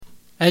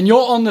And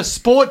you're on The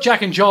Sport,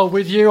 Jack and Joel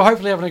with you.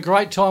 Hopefully having a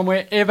great time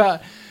wherever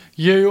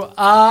you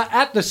are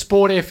at The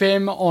Sport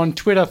FM on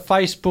Twitter,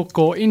 Facebook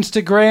or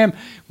Instagram.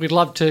 We'd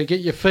love to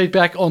get your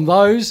feedback on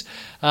those.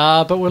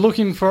 But we're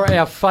looking for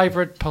our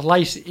favourite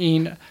place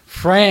in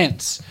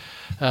France.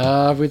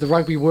 With the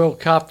Rugby World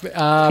Cup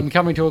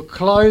coming to a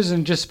close,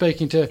 and just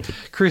speaking to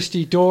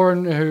Christy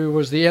Doran, who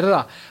was the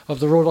editor of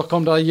the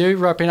Roar.com.au,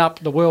 wrapping up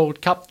the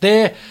World Cup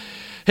there.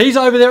 He's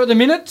over there at the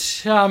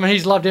minute.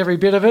 He's loved every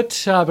bit of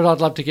it, but I'd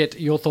love to get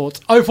your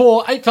thoughts.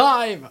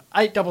 0485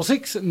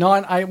 866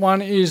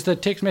 981 is the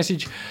text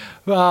message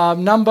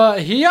number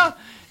here,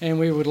 and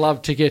we would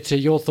love to get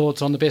your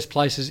thoughts on the best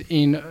places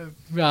in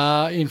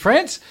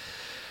France.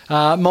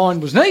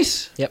 Mine was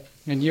Nice. Yep.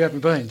 And you haven't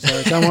been,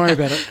 so don't worry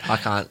about it. I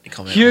can't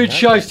comment. Huge on that,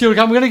 show still to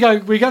come.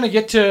 We're going to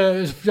get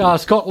to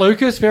Scott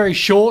Lucas very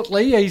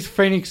shortly. He's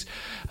Phoenix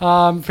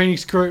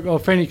Group or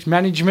Phoenix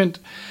Management,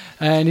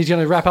 and he's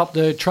going to wrap up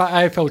the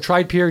AFL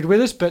trade period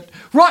with us. But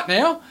right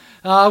now,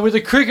 with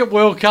the Cricket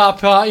World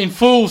Cup in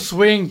full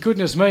swing,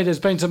 goodness me, there's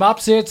been some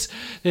upsets,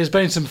 there's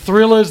been some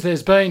thrillers,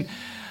 there's been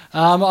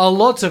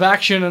lots of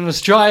action, and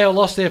Australia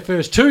lost their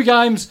first two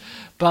games.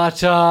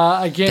 But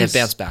against...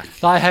 They've bounced back.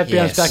 They have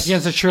bounced back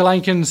against the Sri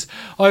Lankans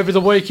over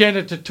the weekend.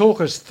 And to talk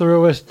us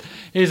through it,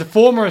 he's a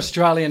former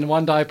Australian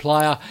one-day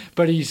player,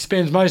 but he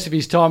spends most of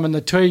his time in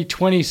the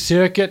T20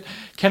 circuit.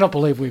 Cannot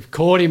believe we've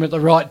caught him at the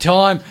right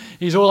time.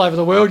 He's all over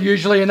the world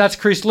usually, and that's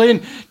Chris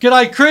Lynn.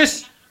 G'day,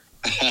 Chris.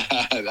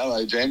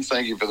 Hello, James.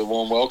 Thank you for the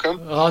warm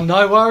welcome. Oh,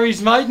 no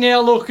worries, mate. Now,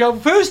 look,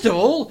 first of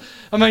all,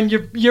 I mean,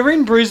 you're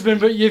in Brisbane,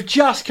 but you've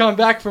just come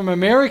back from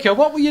America.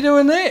 What were you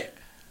doing there?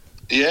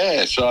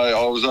 Yeah, so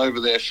I was over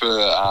there for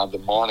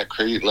the minor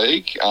cricket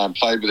league,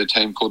 played with a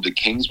team called the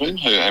Kingsmen,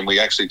 and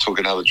we actually took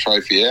another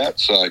trophy out.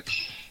 So,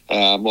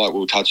 like we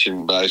were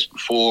touching base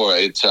before,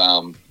 it's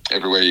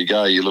everywhere you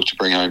go, you look to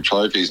bring home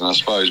trophies. And I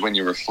suppose when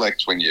you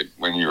reflect, when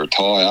you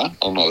retire,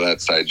 I'm not at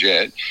that stage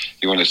yet,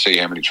 you want to see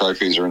how many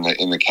trophies are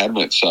in the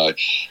cabinet. So,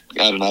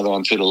 add another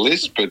one to the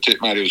list. But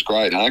mate, it was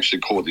great. I actually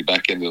caught the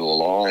back end of the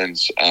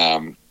Lions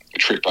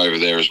trip over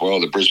there as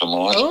well. The Brisbane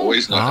Lions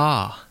boys.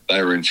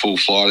 They were in full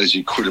flight, as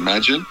you could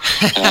imagine.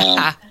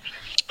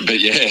 But,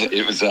 yeah,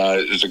 it was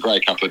a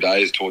great couple of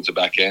days towards the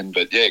back end.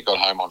 But, yeah, got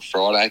home on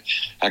Friday.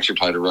 Actually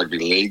played a rugby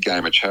league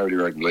game, a charity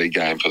rugby league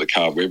game for the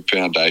Carl Webb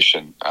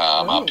Foundation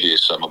up here.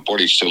 So my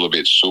body's still a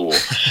bit sore,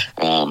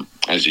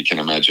 as you can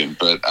imagine.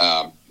 But,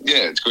 yeah,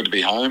 it's good to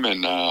be home.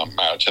 And, mate,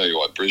 I'll tell you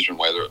what, Brisbane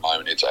weather at the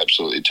moment, it's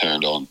absolutely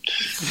turned on.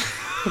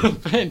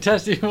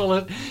 Fantastic.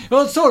 Well,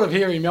 it's sort of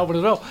here in Melbourne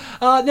as well.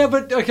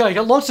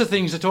 Got lots of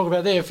things to talk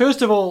about there.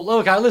 First of all,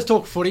 okay, let's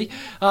talk footy.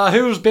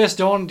 Who was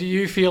best on, do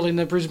you feel, in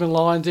the Brisbane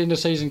Lions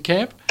end-of-season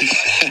camp?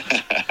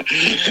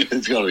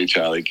 It's got to be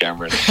Charlie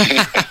Cameron.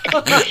 Mate,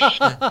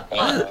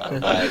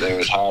 there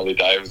was Harley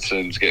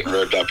Davidson's getting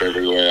revved up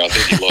everywhere. I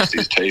think he lost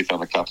his teeth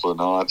on a couple of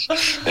nights.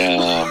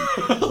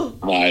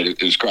 Mate,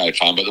 it was great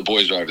fun. But the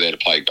boys were over there to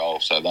play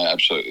golf, so they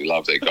absolutely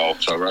love their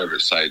golf. So we're over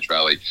at Sage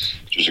Valley,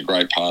 which is a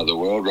great part of the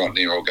world, right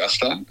near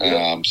Augusta.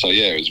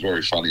 It was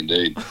very fun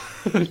indeed.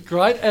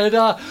 Great. And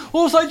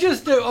also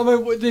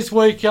this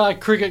week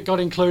cricket got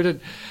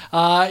included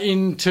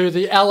into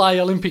the LA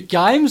Olympic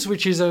Games,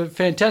 which is a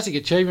fantastic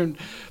achievement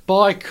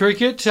by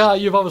cricket.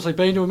 You've obviously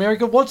been to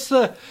America. What's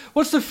the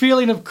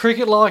feeling of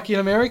cricket like in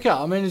America?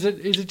 I mean, is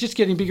it just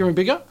getting bigger and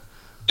bigger?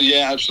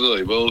 Yeah,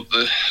 absolutely. Well,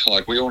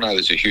 we all know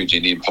there's a huge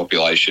Indian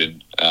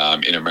population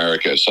in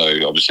America, so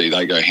obviously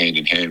they go hand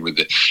in hand with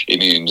the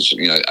Indians,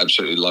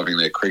 absolutely loving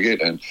their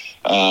cricket. And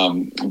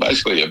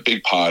basically a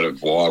big part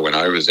of why I went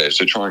over there is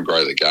to try and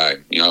grow the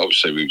game.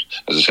 Obviously we,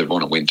 as I said,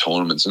 want to win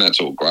tournaments, and that's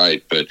all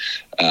great, but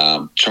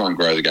try and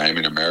grow the game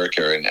in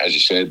America. And as you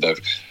said,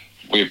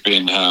 we've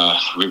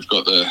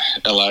got the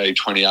LA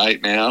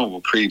 28 now.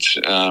 Well, Creed's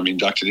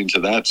inducted into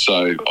that,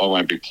 so I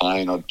won't be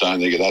playing, I don't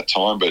think, at that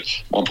time, but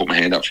I might put my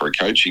hand up for a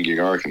coaching gig.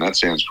 I reckon that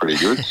sounds pretty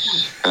good.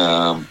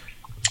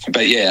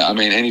 But, yeah, I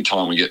mean, any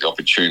time we get the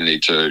opportunity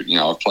to,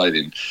 I've played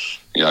in,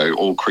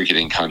 all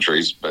cricketing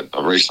countries, but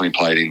I recently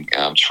played in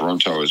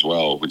Toronto as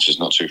well, which is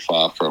not too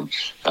far from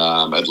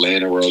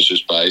Atlanta, where I was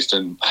just based.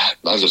 And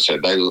as I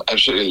said, they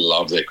absolutely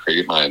love their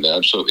cricket, mate. They're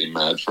absolutely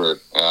mad for it.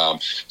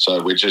 So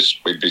we'd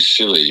be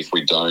silly if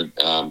we don't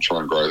try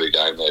and grow the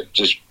game there,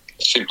 just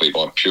simply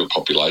by pure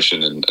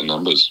population and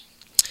numbers.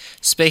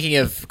 Speaking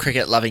of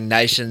cricket-loving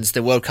nations,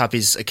 the World Cup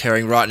is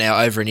occurring right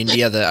now over in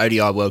India, the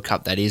ODI World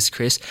Cup, that is,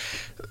 Chris.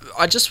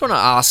 I just want to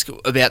ask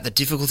about the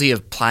difficulty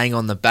of playing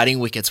on the batting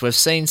wickets. We've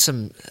seen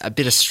a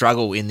bit of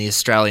struggle in the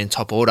Australian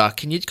top order.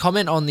 Can you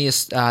comment on the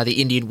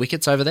Indian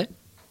wickets over there?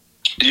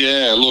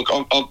 Yeah, look,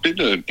 I've been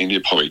to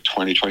India probably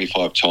 20,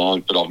 25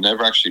 times, but I've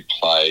never actually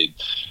played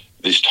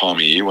this time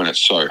of year when it's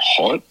so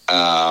hot.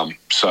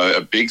 So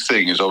a big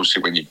thing is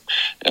obviously when you,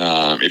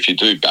 if you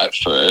do bat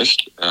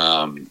first,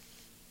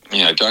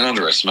 don't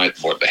underestimate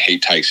what the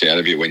heat takes out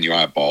of you when you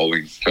are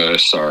bowling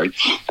first,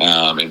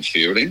 and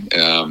fielding.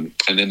 And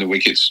then the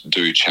wickets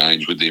do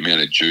change with the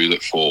amount of dew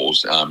that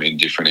falls in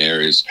different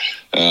areas.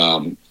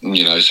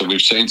 So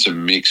we've seen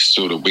some mixed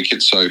sort of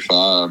wickets so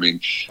far. I mean,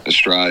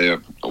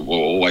 Australia were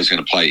always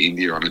going to play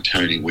India on a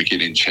turning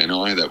wicket in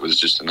Chennai. That was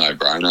just a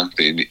no-brainer.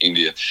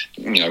 India,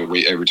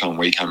 every time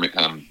they come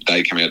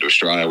out to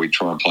Australia, we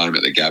try and play them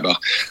at the Gabba.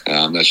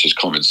 That's just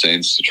common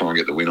sense to try and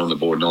get the win on the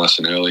board nice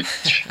and early.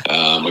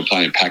 We're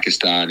playing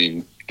Pakistan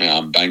in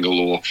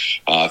Bangalore,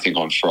 I think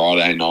on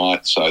Friday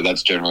night. So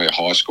that's generally a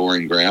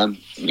high-scoring ground.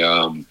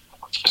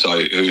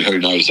 So who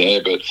knows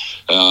there? But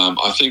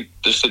I think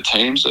just the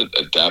teams that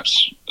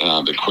adapts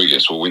the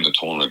quickest will win the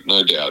tournament.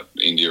 No doubt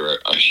India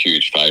are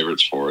huge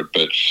favourites for it.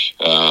 But,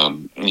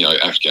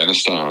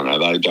 Afghanistan, are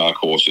they dark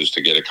horses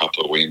to get a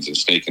couple of wins and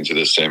sneak into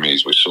the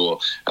semis? We saw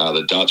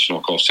the Dutch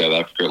knock off South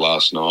Africa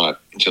last night.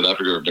 South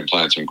Africa have been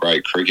playing some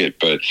great cricket,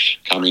 but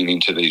coming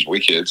into these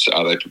wickets,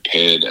 are they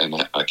prepared and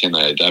can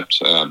they adapt,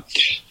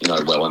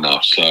 well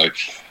enough? So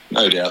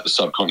no doubt the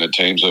subcontinent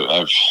teams have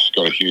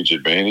got a huge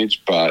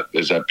advantage, but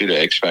there's that bit of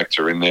X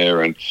factor in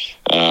there. And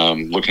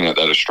looking at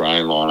that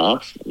Australian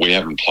lineup, we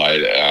haven't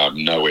played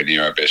nowhere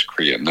near our best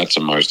cricket, and that's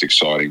the most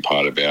exciting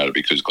part about it,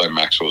 because Glenn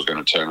Maxwell's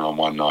going to turn on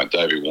one night,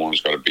 David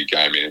Warner's got a big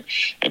game in,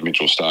 and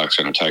Mitchell Stark's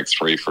going to take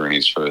 3 for in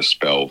his first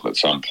spell at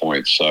some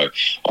point. So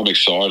I'm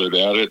excited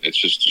about it. It's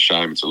just a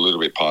shame it's a little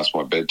bit past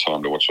my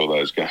bedtime to watch all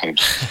those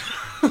games.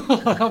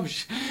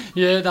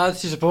 Yeah, no,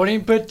 it's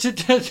disappointing. But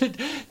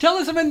tell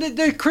us, I mean,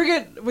 the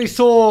cricket we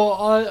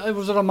saw, it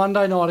was on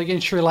Monday night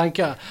against Sri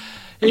Lanka.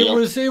 It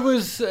was,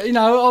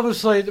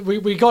 obviously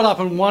we got up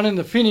and won in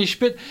the finish,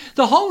 but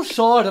the whole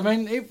side, I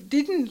mean, it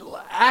didn't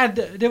add,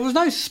 there was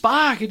no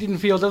spark, it didn't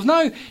feel, there was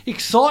no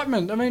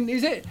excitement. I mean,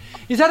 is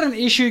that an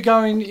issue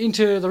going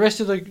into the rest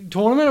of the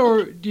tournament,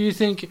 or do you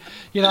think,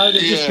 they're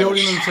just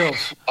building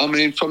themselves? I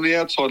mean, from the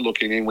outside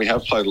looking in, we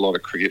have played a lot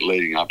of cricket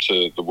leading up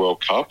to the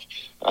World Cup,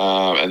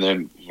 and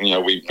then,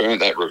 we burnt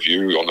that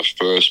review on the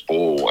first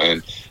ball,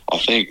 and I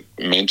think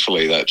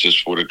mentally that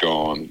just would have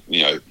gone,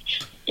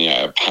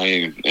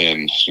 pain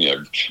and,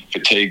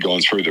 fatigue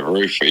gone through the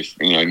roof if,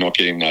 not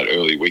getting that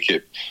early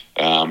wicket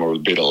or a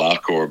bit of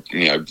luck or,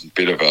 a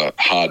bit of a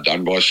hard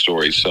done by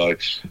story. So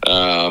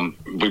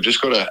we've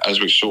just got to, as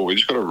we saw, we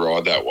just got to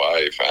ride that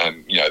wave.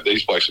 And,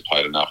 these blokes have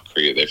played enough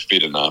cricket. They're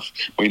fit enough.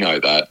 We know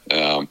that.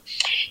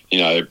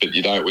 But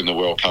you don't win the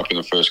World Cup in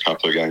the first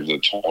couple of games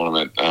of the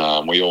tournament.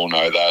 We all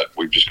know that.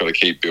 We've just got to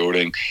keep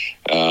building.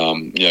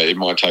 It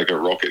might take a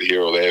rocket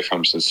here or there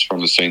from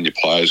the senior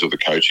players or the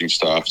coaching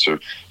staff to,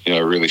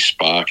 really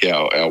spark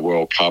our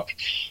World Cup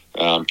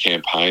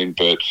campaign.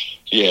 But,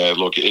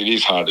 look, it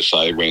is hard to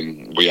say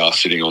when we are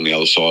sitting on the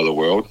other side of the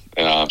world.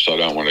 So I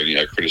don't want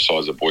to,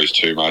 criticise the boys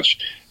too much.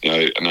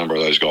 A number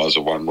of those guys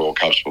have won World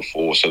Cups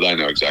before, so they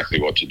know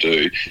exactly what to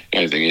do. The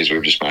only thing is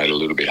we've just made it a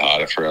little bit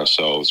harder for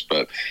ourselves.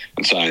 But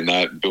in saying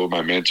that, build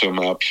momentum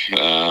up,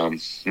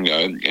 and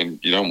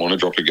you don't want to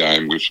drop a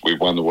game. We've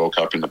won the World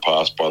Cup in the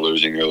past by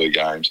losing early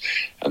games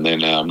and then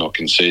not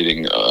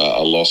conceding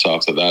a loss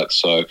after that.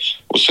 So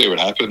we'll see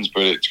what happens,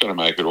 but it's going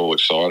to make it all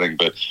exciting.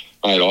 But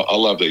mate, I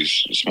love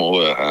these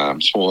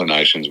smaller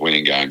nations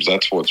winning games.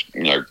 That's what's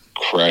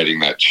creating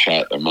that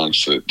chat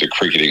amongst the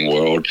cricketing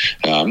world.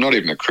 Not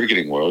even the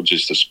cricketing world,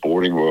 just the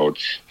sporting world.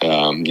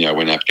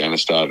 When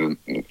Afghanistan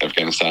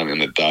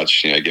and the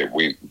Dutch, get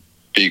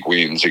big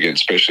wins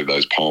against, especially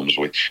those Poms.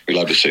 We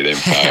love to see them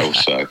fail.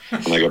 So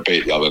when they got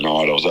beat the other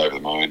night, I was over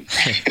the moon.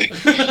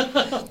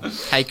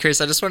 Hey,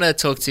 Chris, I just want to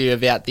talk to you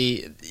about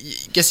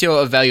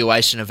your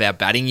evaluation of our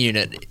batting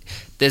unit.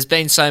 There's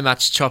been so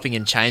much chopping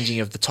and changing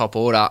of the top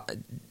order.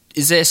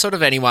 Is there sort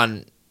of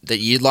anyone that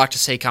you'd like to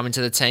see come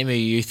into the team who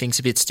you think's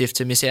a bit stiff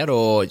to miss out,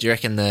 or do you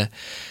reckon the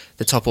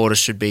top order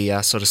should be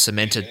sort of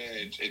cemented?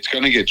 Yeah, it's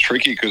going to get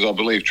tricky because I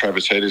believe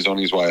Travis Head is on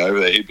his way over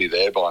there. He'd be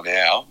there by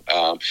now.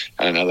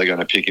 And are they going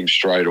to pick him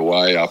straight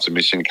away after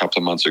missing a couple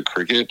of months of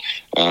cricket?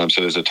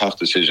 So there's a tough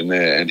decision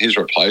there. And his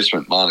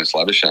replacement, Marnus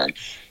Labuschagne,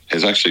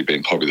 has actually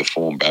been probably the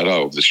form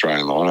battle of the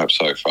Australian lineup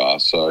so far.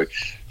 So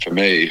for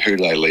me, who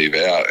do they leave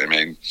out? I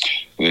mean,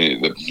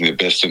 the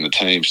best in the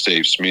team,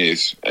 Steve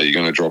Smith, are you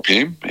going to drop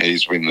him?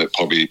 He's been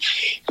probably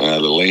the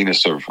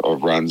leanest of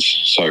runs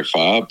so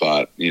far,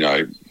 but,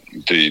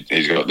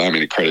 he's got no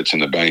many credits in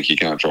the bank. You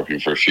can't drop him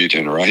for a few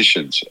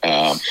generations.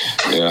 So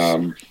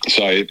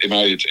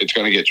it's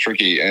going to get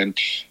tricky. And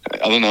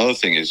another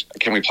thing is,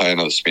 can we play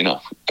another spinner?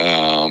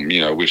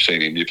 We've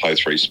seen India play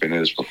 3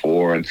 spinners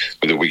before, and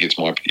the wickets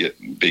might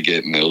be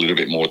getting a little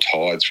bit more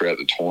tired throughout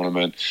the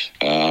tournament.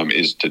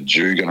 Is the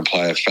dew going to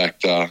play a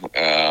factor?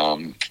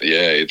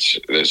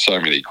 There's so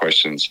many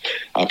questions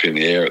up in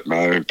the air at the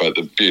moment. But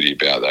the beauty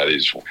about that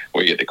is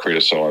we get to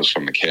criticise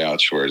from the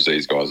couch, whereas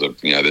these guys are,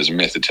 there's a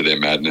method to their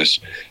madness.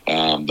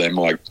 They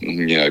might,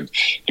 you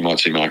might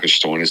see Marcus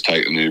Stoinis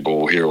take the new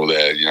ball here or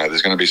there.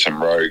 There's going to be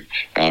some rogue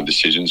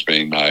decisions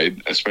being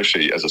made,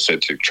 especially, as I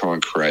said, to try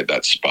and create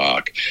that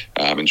spark.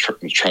 And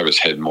Travis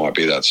Head might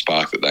be that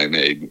spark that they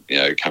need,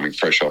 coming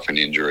fresh off an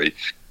injury.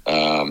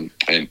 And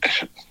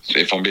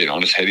if I'm being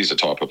honest, Hedy's the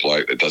type of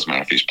bloke that doesn't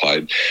matter if he's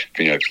played,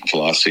 for the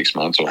last 6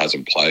 months or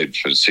hasn't played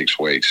for 6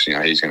 weeks.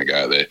 He's going to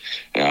go there.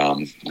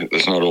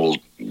 There's not all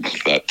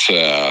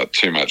that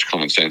too much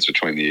common sense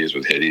between the ears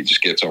with Hedy. He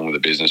just gets on with the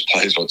business,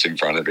 plays what's in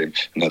front of him,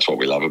 and that's what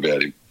we love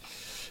about him.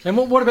 And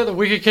what about the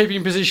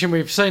wicket-keeping position?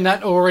 We've seen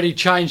that already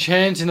change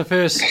hands in the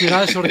first,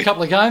 sort of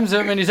couple of games.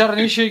 I mean, is that an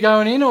issue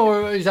going in,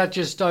 or is that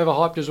just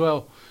overhyped as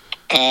well?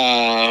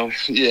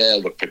 Yeah,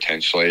 look,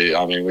 potentially.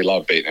 I mean, we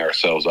love beating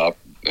ourselves up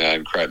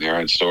and creating our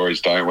own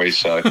stories, don't we?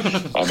 So, I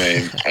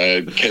mean,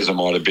 Keza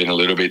might have been a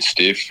little bit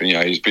stiff.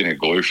 He's been a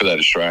glue for that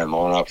Australian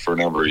lineup for a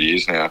number of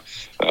years now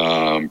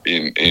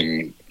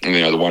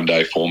in the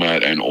one-day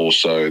format and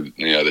also,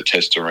 the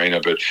test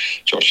arena. But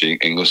Josh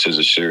Inglis is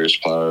a serious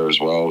player as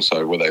well.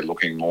 So were they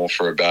looking more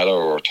for a batter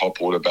or a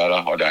top-order batter?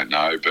 I don't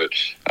know. But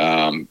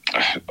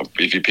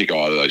if you pick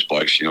either of those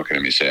blokes, you're not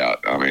going to miss out.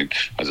 I mean,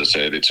 as I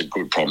said, it's a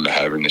good problem to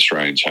have in the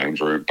Australian change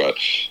room. But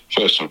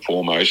first and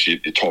foremost, your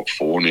top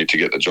 4 need to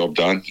get the job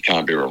done. You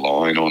can't be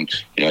relying on,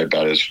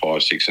 batters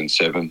 5, 6 and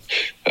 7.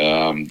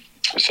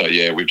 So,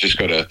 yeah, we've just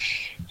got to...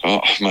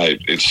 Oh,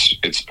 mate,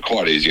 it's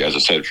quite easy, as I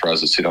said, for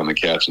us to sit on the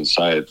couch and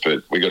say it,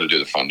 but we got to do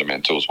the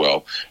fundamentals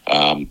well.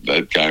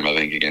 That game, I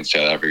think, against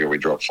South Africa, we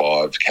dropped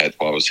 5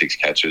 or 6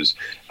 catches.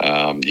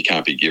 You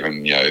can't be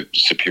giving,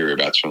 superior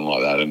batsmen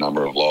like that a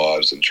number of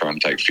lives and trying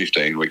to take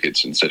 15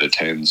 wickets instead of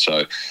 10.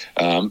 So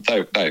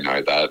they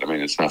know that. I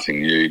mean, it's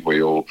nothing new.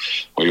 We all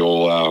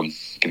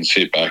can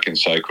sit back and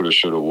say coulda,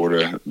 shoulda,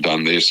 woulda,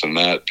 done this and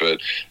that,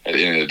 but at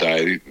the end of the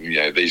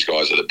day, these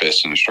guys are the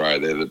best in Australia.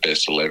 They're the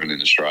best 11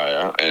 in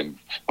Australia, and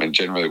when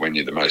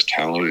you're the most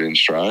talented in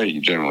Australia,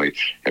 you generally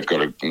have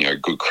got a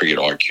good cricket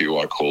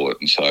IQ, I call it,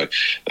 and so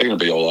they're going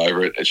to be all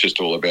over it. It's just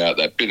all about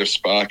that bit of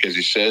spark, as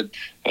you said.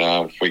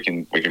 If we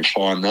can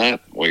find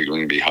that, we're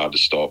going to be hard to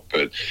stop.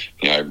 But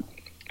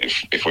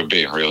if we're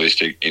being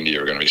realistic,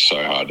 India are going to be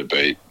so hard to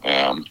beat.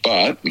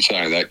 But in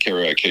saying that,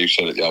 Kerry O'Keefe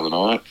said it the other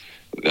night.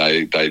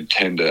 They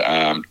tend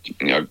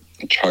to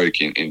choke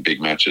in big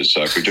matches.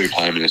 So if we do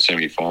play them in a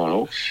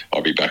semi-final,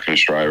 I'll be back in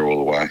Australia all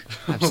the way.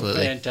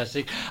 Absolutely.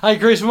 Fantastic. Hey,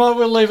 Chris,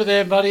 we'll leave it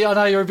there, buddy. I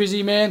know you're a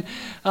busy man,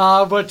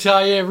 but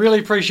really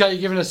appreciate you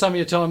giving us some of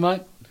your time,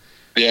 mate.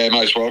 Yeah,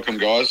 most welcome,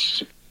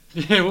 guys.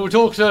 Yeah, we'll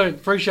talk soon.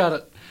 Appreciate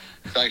it.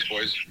 Thanks,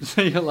 boys.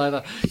 See you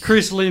later.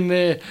 Chris Lynn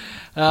there.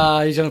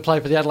 He's going to play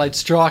for the Adelaide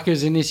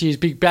Strikers in this year's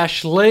Big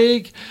Bash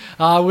League.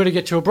 We're going to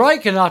get to a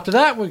break, and after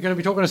that, we're going to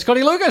be talking to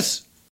Scotty Lucas.